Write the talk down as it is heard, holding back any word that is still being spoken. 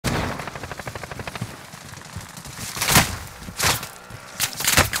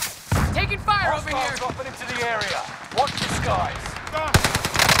fire over here! Dropping into the area. Watch the skies.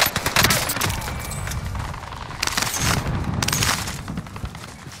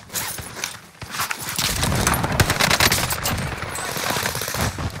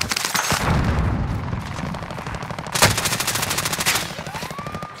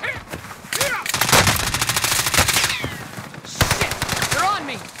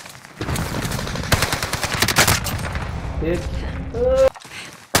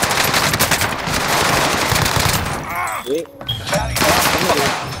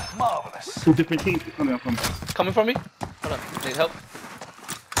 Two different teams are coming from. Coming from me? Hold on, need help.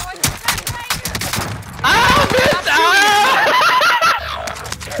 Ah, bitch! Ah!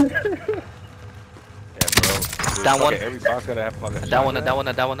 Yeah, bro. Down one. Every boss gotta have fucking. Down one. Damn.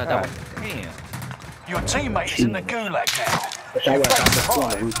 Your teammate is in the gulag now. If you take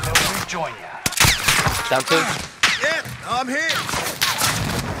fire, they'll rejoin you. Down two. Yeah, I'm here.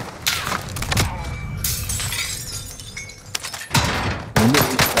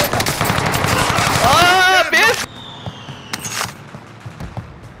 Ah, bitch!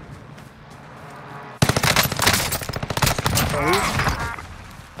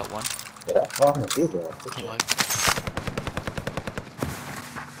 Got one.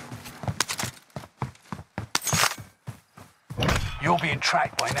 You're being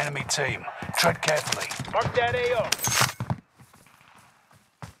tracked by an enemy team. Tread carefully. Mark that AO.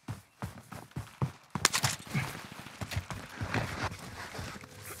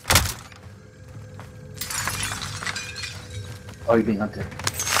 Oh, you're being hunted.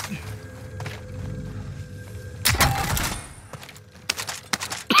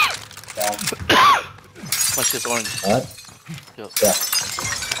 Watch this orange. What? Yo. Yeah.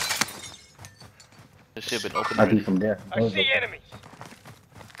 This shit been open I'll be already. from there. I see enemies.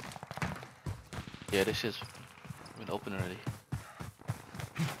 Yeah, this shit's been open already.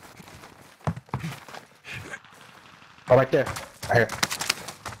 Oh, right there. Right here.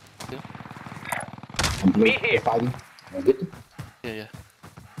 Yeah. I'm blue. Me here. They're fighting. Wanna get them? Yeah.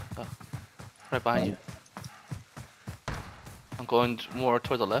 Oh. Right behind you. I'm going more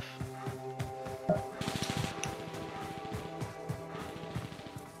towards the left.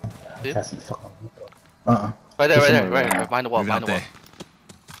 See? That's the fuck. Right there, right behind the wall, behind the wall.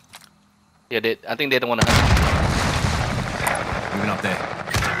 Yeah, I think they don't want to hunt. Moving up there.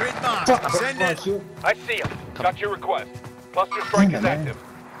 Grid mark. Send it. I see him. Got your request. Cluster strike is active.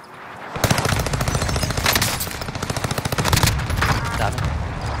 Got him.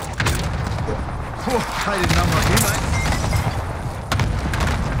 I didn't know what you meant.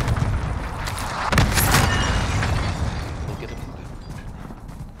 Go get him.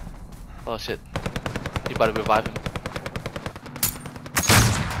 Oh shit. You about to revive him.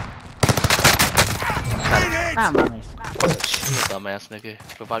 Ah, mames. You dumbass nigga.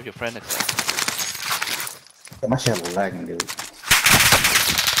 Revive your friend next time. My shit was lagging, dude.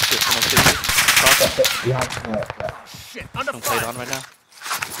 Shit, someone shooting you. Cross. Yeah. Shit, I'm played on right now.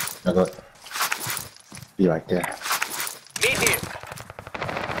 No, go. Be right there. Meet here.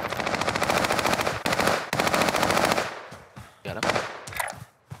 Got him.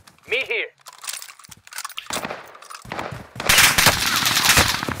 Meet here.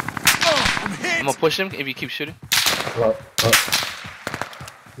 I'm gonna push him if you keep shooting. Look.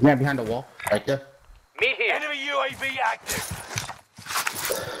 Man behind the wall. Right there. Meet here. Enemy UAV active.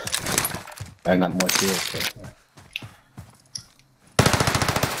 I got more shields. So.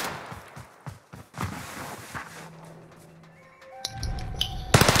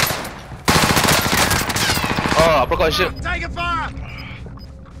 Oh, I broke out his shit. Take fire.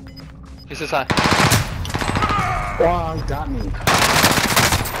 He's this high. Wow, he got me.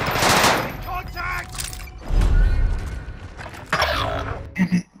 Contact.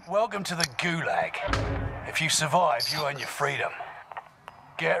 Welcome to the gulag. If you survive, you earn your freedom.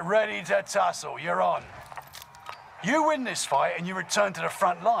 Get ready to tussle. You're on. You win this fight and you return to the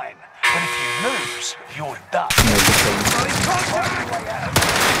front line. But if you lose, you're done.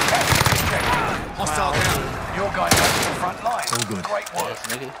 Hostile down. You're going back to the front line. All good. Great work. Yes,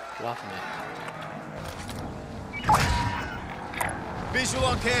 nigga. Get off of me. Visual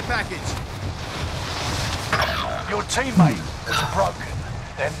on care package. Your teammate was broken.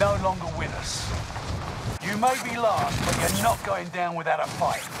 They're no longer with us. You may be last, but you're not going down without a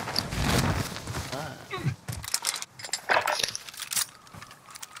fight.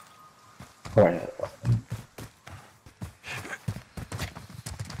 Right.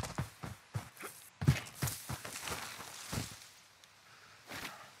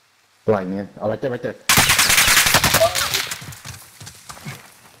 Right, man. Oh, right there, right there.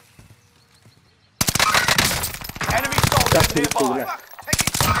 Enemy soldiers nearby.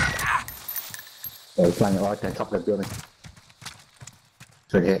 he's flying right on top of the building.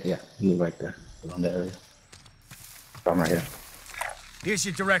 Straight ahead, yeah. You right there. Along that area. I'm right here. Here's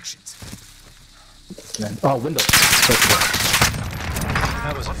your directions. Oh, window.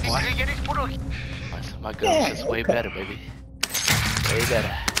 That was a fight. My gun is way better, baby. Way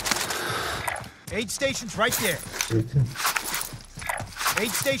better. Aid station's right there.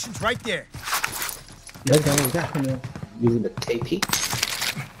 Aid station's right there. Using the KP.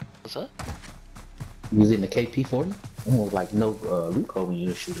 What's up? Using the KP-40. Almost like no recoil when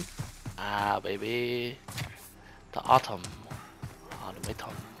you're shooting. Ah, baby. The autumn.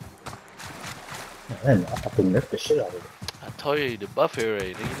 Automaton. Man, I can lift the shit out of it. I told you the buffet already.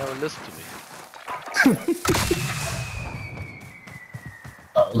 You never listen to me.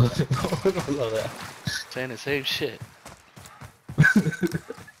 Saying the same shit.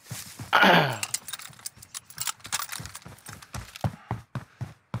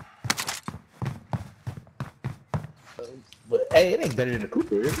 But hey, it ain't better than the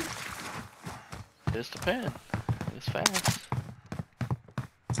Cooper, is it? It's the pen. It's fast.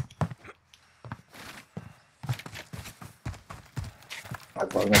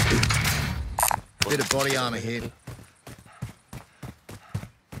 Bit of body armor here.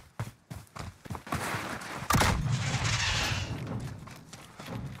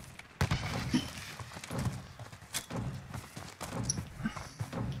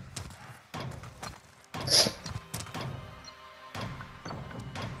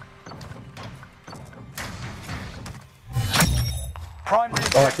 Primary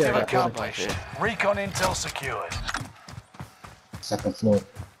objective accomplished. Recon intel secured. Second floor.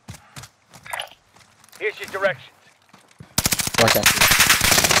 Here's your directions. Watch out.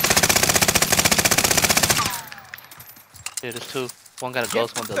 Yeah, there's two. One got a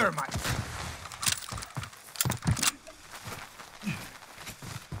ghost, one doesn't. Thermite.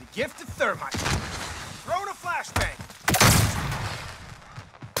 The gift of thermite. Throwing a flashbang.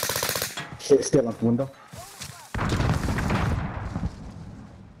 Shit, still on the window.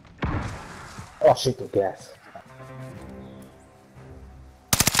 Oh shit, the gas.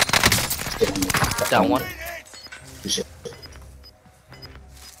 Down one. Shit.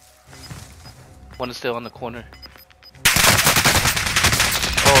 One is still on the corner.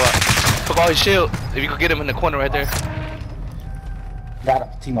 Oh, took all his shield. If you could get him in the corner right there. Got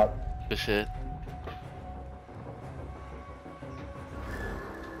him. Team up. Good shit.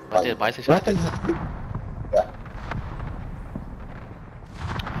 Right there, buy station. Right there. Yeah.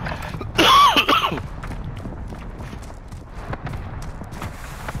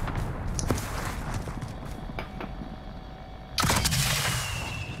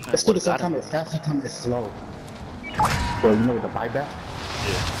 Let's do this sometime it's fast, sometimes it's slow. Well, you know the buyback?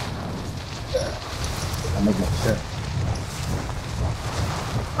 Yeah. That makes no sense.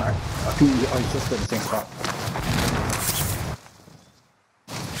 Alright, I think you just in the same spot.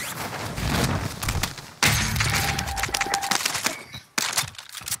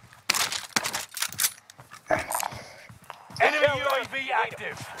 Enemy UAV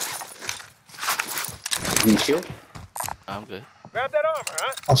active. You need shield? I'm good. Grab that armor,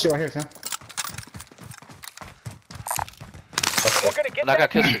 huh? I'll shield right here, Sam. We're gonna get And I got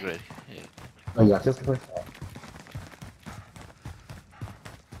kill streak ready. Yeah. Oh, you got this first?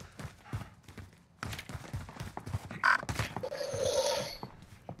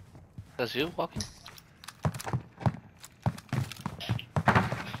 That's you walking?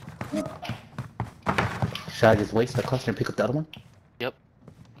 Should I just waste the cluster and pick up the other one? Yep.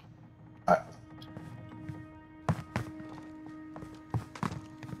 Alright.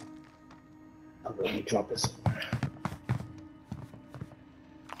 I'm gonna drop this.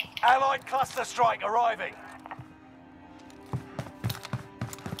 Allied cluster strike arriving.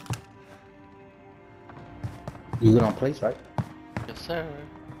 You good on place, right? Yes, sir.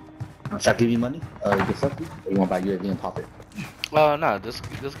 Should I give you money? You get something? Or you want to buy UAV and pop it? Nah, just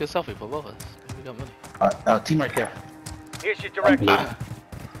get selfie for both of us. We got money. Alright, team right there. Here's your directions.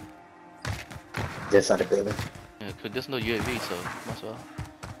 This side of the building. Yeah, cause there's no UAV, so might as well.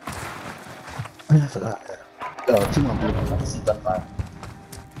 Oh, yeah, I forgot. Team on blue, I can see that fire.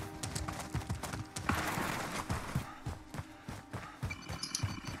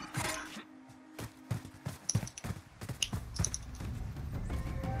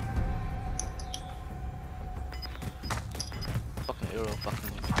 Fucking arrow,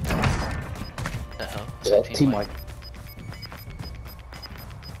 fucking. What the hell? Yeah, team white.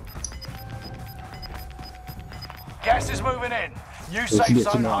 Gas is moving in. New safe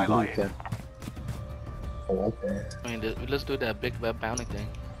zone highlighted. Oh, okay. I mean, let's do that big web bounty thing.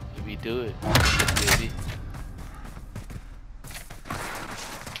 If we do it, it's easy.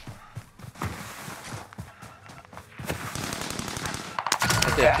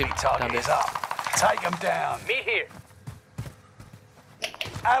 there, Bounty team target down is there. up. Take them down. Meet here.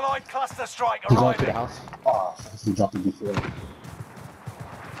 Allied cluster strike He's going to the arriving. house. Oh, he dropped it before. He's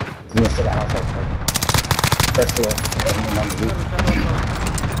going to the house. First floor. And on the roof.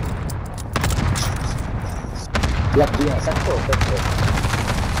 Yep, yeah, second floor, first floor.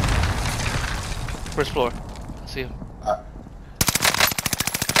 First floor. I see him.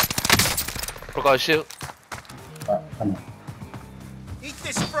 Broke out his shield. Come on. Eat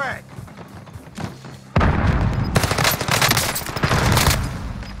this frag.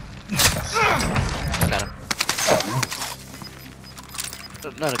 I got him.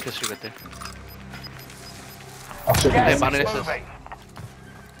 Another kiss right there. I'll show you. Gas Hey, is Bonnie, this is- moving.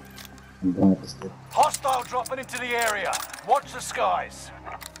 I'm going up the stairs. Hostile dropping into the area. Watch the skies.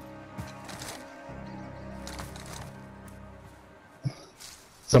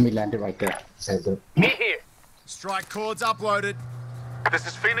 Somebody landed right there. Says it. Meet here. Strike cords uploaded. This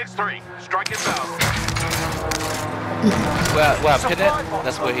is Phoenix 3. Strike inbound. Where I pinned Supply it? box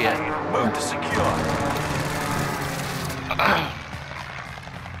That's where he at. located. Move to secure.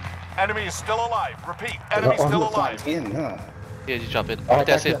 Enemy is still alive. Repeat. Enemy Oh, he still was alive. flying in, huh? Yeah, you drop it. Oh, Right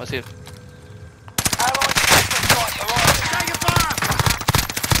there, I back see him. here. I see him. Allied cluster strike arriving. Taking fire.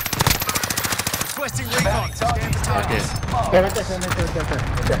 Requesting recon. Bounty Stand target for is Right there. marked. Oh, right there,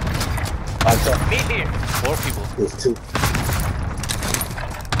 right there. Meet here. 4 people. There's two.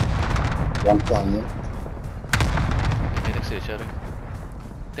 One flying in. They next to each other. I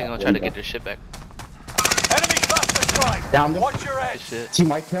think I'm gonna try to get their shit back. Enemy cluster strike. Down them. Watch your Good head. shit. Team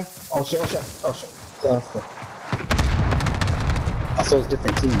right here. Oh shit. I saw it's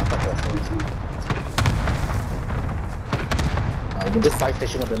different team. I thought that was the same team. We're just fight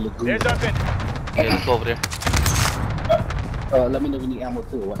station with the lagoon. There's our bit. Yeah, let's go over there. Let me know if you need ammo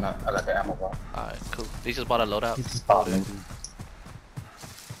too or whatnot. I got the ammo bar. Alright, cool. They just bought a loadout. This is problem.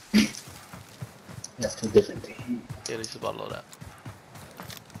 That's two different teams. Yeah, they just bought a loadout.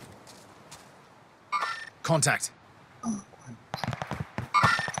 Contact.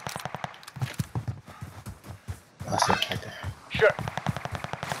 That's it right there. Sure.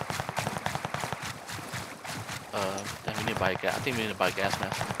 Then we need to buy gas. I think we need to buy a gas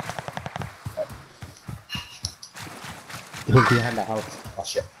mask. He was behind the house. Oh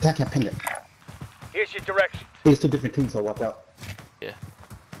shit. I can't ping it. Here's your direction. There's two different teams, so watch out. Yeah.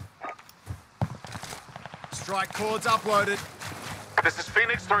 Strike cords uploaded. This is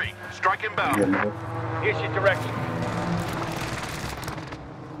Phoenix 3. Strike Yeah, inbound. no. Here's your direction.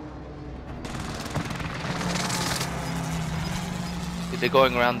 They're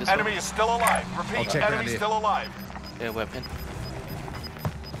going around this Enemy way. is still alive. Repeat. Enemy still alive. Yeah, weapon.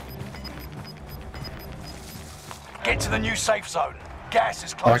 Get to the new safe zone. Gas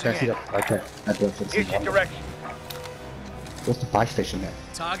is Oh, I closing can see in. that. Okay. That's the Here's your direction. What's the fire station there?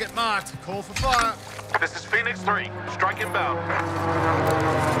 Target marked. Call for fire. This is Phoenix 3. Strike inbound.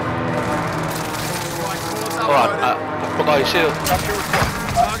 Strike cords Oh, I uploaded. broke out his shield. Got your report.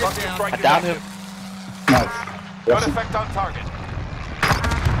 Target down. I downed him. Nice. Got Yes. effect on target.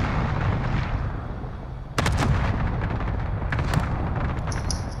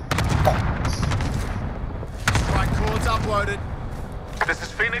 Strike cords uploaded. This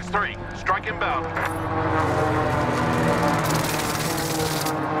is Phoenix 3. Strike inbound.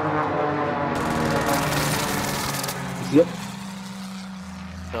 Yep.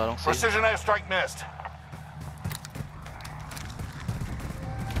 No, I don't see him. Precision airstrike missed.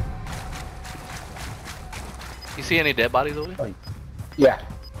 You see any dead bodies over there? Oh, yeah.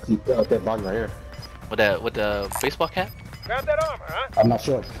 That body right here. With the baseball cap? Found that armor, huh? I'm not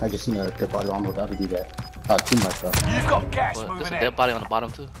sure. I just seen a dead body on with the other dude that. Team right there. You've got gas Well, there's moving a in. dead body on the bottom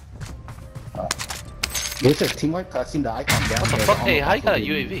too. They said teamwork. I seen the icon down What the there. fuck? Hey, how you got a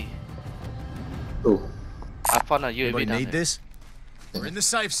UAV? Ooh. I found a UAV down there. this? We're in the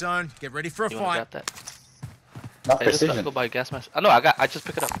safe zone. Get ready for a You wanna fight. got that? Not Hey, let's precision. go buy a gas mask. I know. I just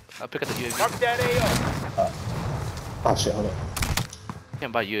picked it up. I picked up the UAV. Mark that AO. Oh shit, hold up.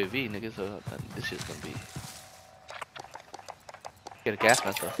 Can't buy UAV, nigga. So this shit's gonna be. Get a gas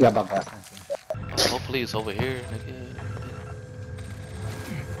mask though. Yeah, about that. Hopefully it's over here, nigga.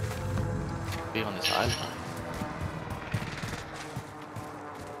 Be on this island.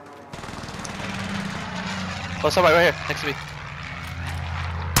 Oh, somebody right here, next to me.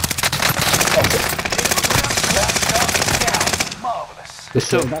 Marvelous. This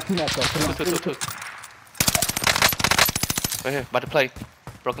Two. shit, not too much though. Two. Right here, about to play.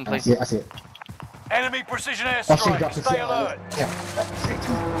 Broken I play. see it, I see it. Enemy precision Oh shit, airstrike. dropped the Stay shit. alert.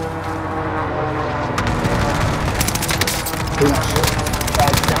 Yeah.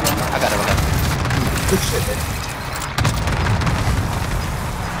 I got it. Good shit, man.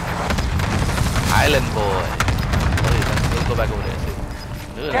 island boy. Oh, yeah, let's go back over there and see.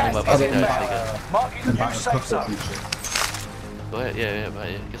 Gas is inbound. Marking the new safe zone. Go ahead, yeah,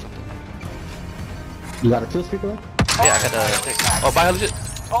 get something. You got a kill streak though? Yeah, I got oh, buy legit.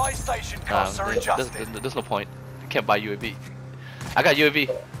 Buy station costs are adjusted. There's no point. You can't buy UAV. I got UAV,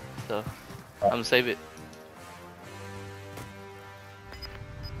 so I'm gonna save it.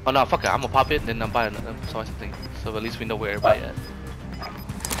 Oh no, fuck it. I'm gonna pop it, then I'm buying another something. So at least we know where everybody at.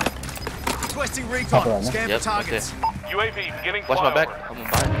 Requesting recon. Scan Yep, for targets. UAV beginning watch my back. flyover. I'm gonna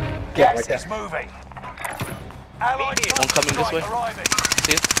buy it. Gas is moving. Allied One coming this way. arriving.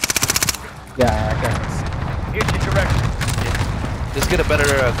 See it? Yeah, I got Get your direction. Yeah. Just get a better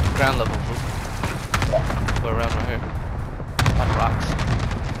ground level. Go around right here. On rocks.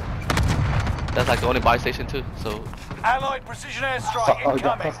 That's like the only buy station too. So. Allied precision airstrike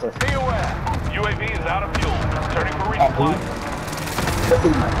incoming. Be aware. UAV is out of fuel. Turning for resupply.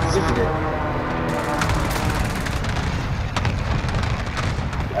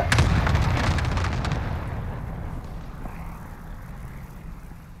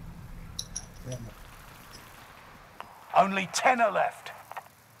 Only 10 are left.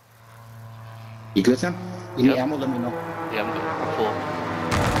 You good, Sam? You need ammo? Let me know. Yeah, I'm good. I'm full.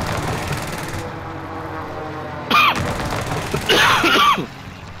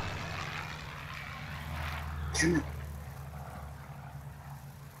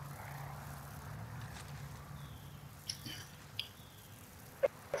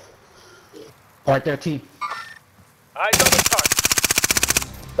 Right there, team. Eyes on the target.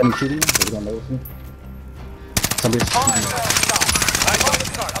 Somebody shooting you? Are you gonna notice me? Somebody's shooting you. Eyes on the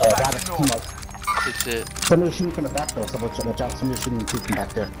target. Got it. Come on. Good shit. Somebody's shooting from the back though. Somebody's shooting from back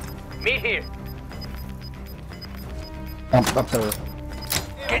there. Meet here. Up there.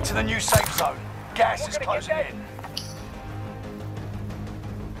 Get to the new safe zone. Gas is closing in.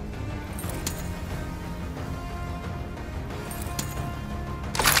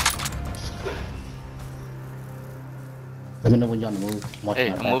 Let me know when you're on the move.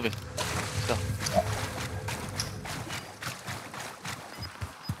 Hey, I'm moving. Let's go.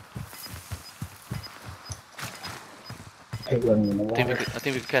 I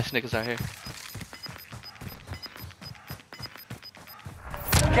think we can catch niggas out here.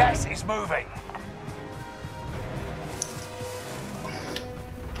 Gas is moving.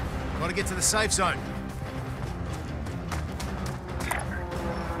 Gotta get to the safe zone.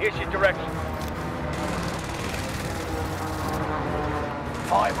 Here's your direction.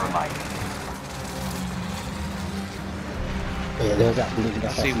 5 remain. Yeah, there's that. I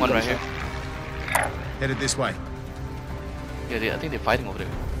see one right here. Headed this way. Yeah, I think they're fighting over there.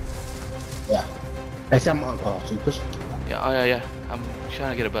 Yeah. I see I'm on. Oh, so you push. Yeah, oh yeah. I'm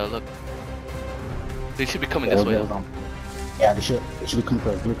trying to get a better look. They should be coming this way. Yeah, they should. They should be coming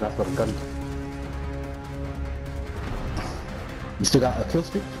for a blue glass for a gun. You still got a kill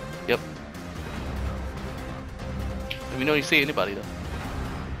streak? Yep. Let me know you see anybody though.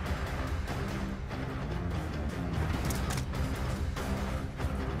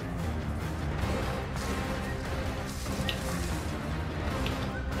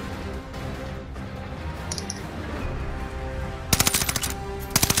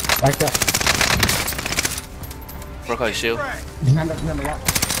 Right there. Broke out his shield. Behind the rock.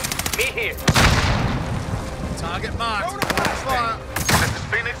 Meet here. Target marked. Fire. This is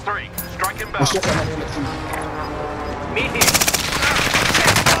Phoenix 3. Strike inbound. Meet here.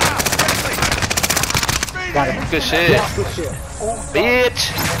 Got him. Good shit. Yeah, good shit.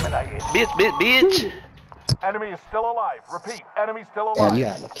 Bitch. Bitch. Enemy is still alive. Repeat. Enemy still alive.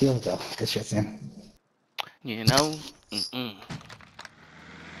 Yeah, the kill though. Good shit, Sam. You know?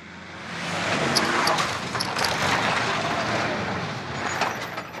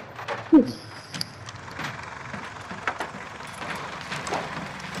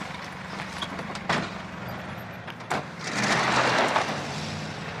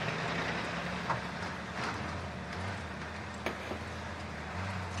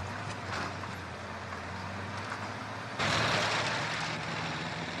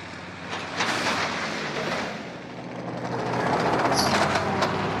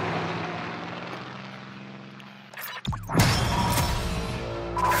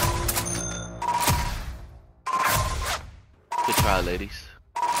 Good try, ladies.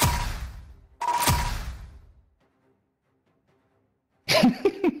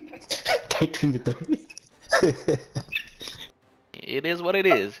 Tight between the It is what it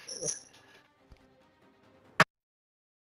is.